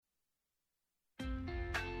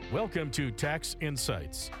Welcome to Tax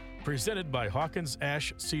Insights, presented by Hawkins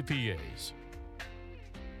Ash CPAs.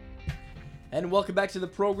 And welcome back to the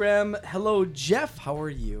program. Hello, Jeff. How are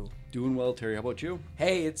you? Doing well, Terry. How about you?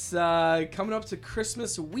 Hey, it's coming up to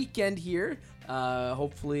Christmas weekend here.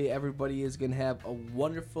 Hopefully everybody is going to have a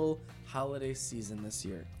wonderful holiday season this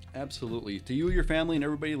year. Absolutely. To you, your family, and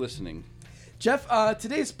everybody listening. Jeff,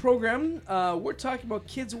 today's program, we're talking about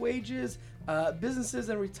kids' wages, businesses,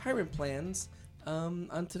 and retirement plans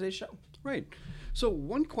on today's show. Right. So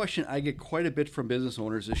one question I get quite a bit from business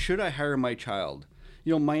owners is, should I hire my child?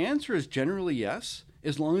 You know, my answer is generally yes,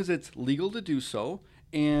 as long as it's legal to do so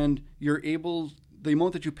and you're able, the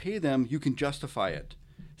amount that you pay them, you can justify it.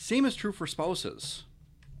 Same is true for spouses.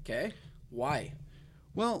 Okay. Why?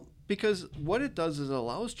 Well, because what it does is it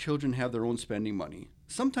allows children to have their own spending money.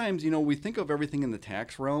 Sometimes, you know, we think of everything in the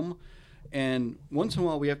tax realm, and once in a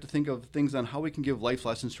while we have to think of things on how we can give life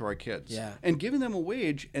lessons to our kids. Yeah. And giving them a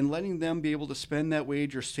wage and letting them be able to spend that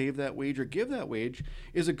wage or save that wage or give that wage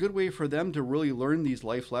is a good way for them to really learn these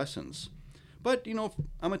life lessons. But, you know,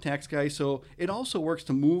 I'm a tax guy, so it also works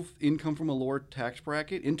to move income from a lower tax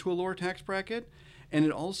bracket into a lower tax bracket, and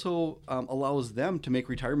it also allows them to make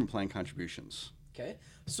retirement plan contributions. Okay.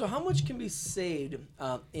 So how much can be saved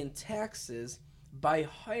in taxes by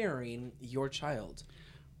hiring your child?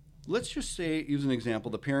 Let's just say, use an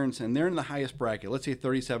example, the parents, and they're in the highest bracket, let's say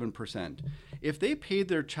 37%. If they paid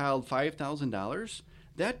their child $5,000,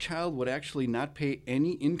 that child would actually not pay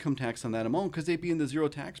any income tax on that amount because they'd be in the zero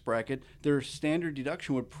tax bracket. Their standard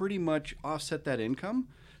deduction would pretty much offset that income.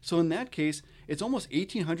 So in that case, it's almost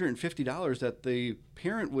 $1,850 that the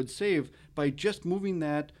parent would save by just moving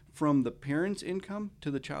that from the parent's income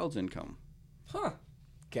to the child's income. Huh.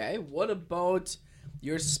 Okay. What about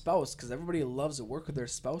your spouse? Because everybody loves to work with their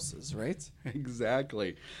spouses, right?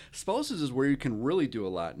 Exactly. Spouses is where you can really do a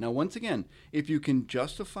lot. Now, once again, if you can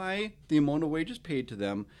justify the amount of wages paid to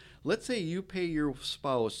them, let's say you pay your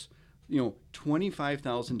spouse, you know,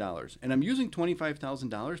 $25,000. And I'm using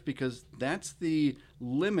 $25,000 because that's the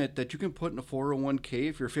limit that you can put in a 401k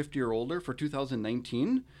if you're 50 or older for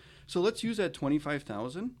 2019. So let's use that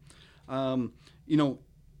 $25,000. You know,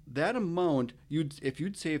 that amount, if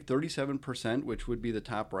you'd save 37%, which would be the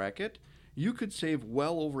top bracket, you could save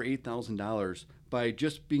well over $8,000 by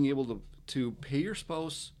just being able to pay your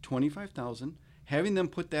spouse $25,000, having them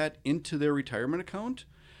put that into their retirement account,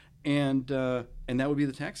 and that would be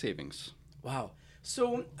the tax savings. Wow.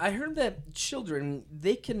 So I heard that children,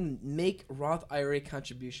 they can make Roth IRA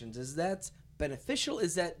contributions. Is that beneficial?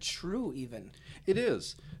 Is that true even? It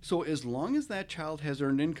is. So as long as that child has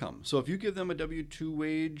earned income. So if you give them a W-2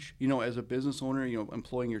 wage, you know, as a business owner, you know,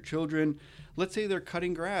 employing your children, let's say they're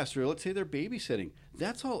cutting grass or let's say they're babysitting,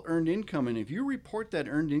 that's all earned income. And if you report that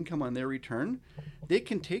earned income on their return, they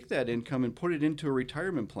can take that income and put it into a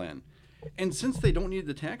retirement plan. And since they don't need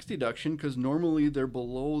the tax deduction, because normally they're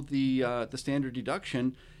below the standard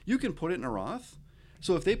deduction, you can put it in a Roth.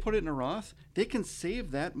 So if they put it in a Roth, they can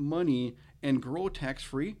save that money and grow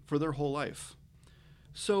tax-free for their whole life.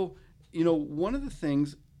 So, you know,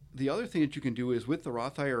 the other thing that you can do is with the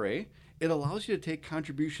Roth IRA, it allows you to take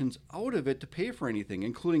contributions out of it to pay for anything,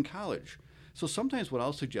 including college. So sometimes what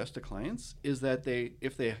I'll suggest to clients is that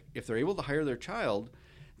if they're able to hire their child,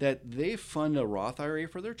 that they fund a Roth IRA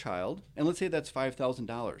for their child, and let's say that's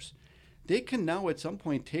 $5,000. They can now at some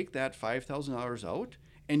point take that $5,000 out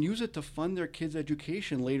and use it to fund their kids'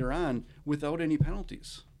 education later on without any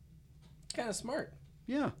penalties. Kind of smart.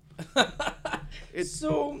 Yeah.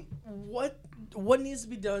 So what needs to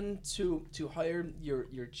be done to hire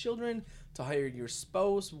your children, to hire your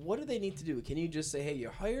spouse? What do they need to do? Can you just say, hey,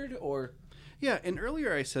 you're hired, or? Yeah, and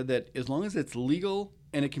earlier I said that as long as it's legal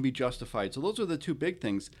and it can be justified. So those are the two big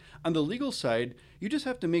things. On the legal side, you just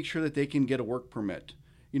have to make sure that they can get a work permit.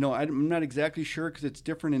 You know, I'm not exactly sure because it's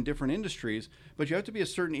different in different industries, but you have to be a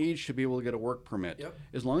certain age to be able to get a work permit. Yep.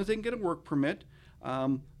 As long as they can get a work permit,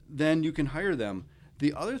 then you can hire them.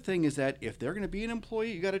 The other thing is that if they're going to be an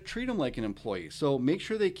employee, you got to treat them like an employee. So make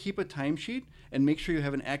sure they keep a timesheet and make sure you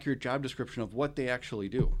have an accurate job description of what they actually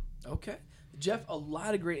do. Okay. Jeff, a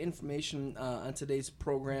lot of great information on today's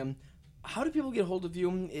program. How do people get a hold of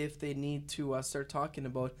you if they need to start talking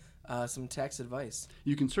about some tax advice?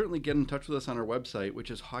 You can certainly get in touch with us on our website,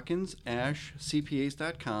 which is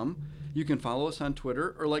hawkinsashcpas.com. You can follow us on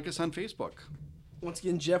Twitter or like us on Facebook. Once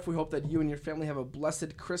again, Jeff, we hope that you and your family have a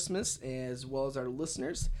blessed Christmas, as well as our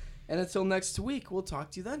listeners. And until next week, we'll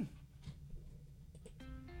talk to you then.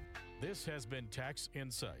 This has been Tax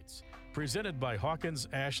Insights, presented by Hawkins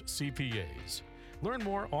Ash CPAs. Learn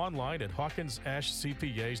more online at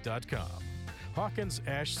hawkinsashcpas.com. Hawkins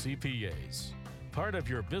Ash CPAs. Part of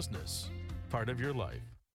your business, part of your life.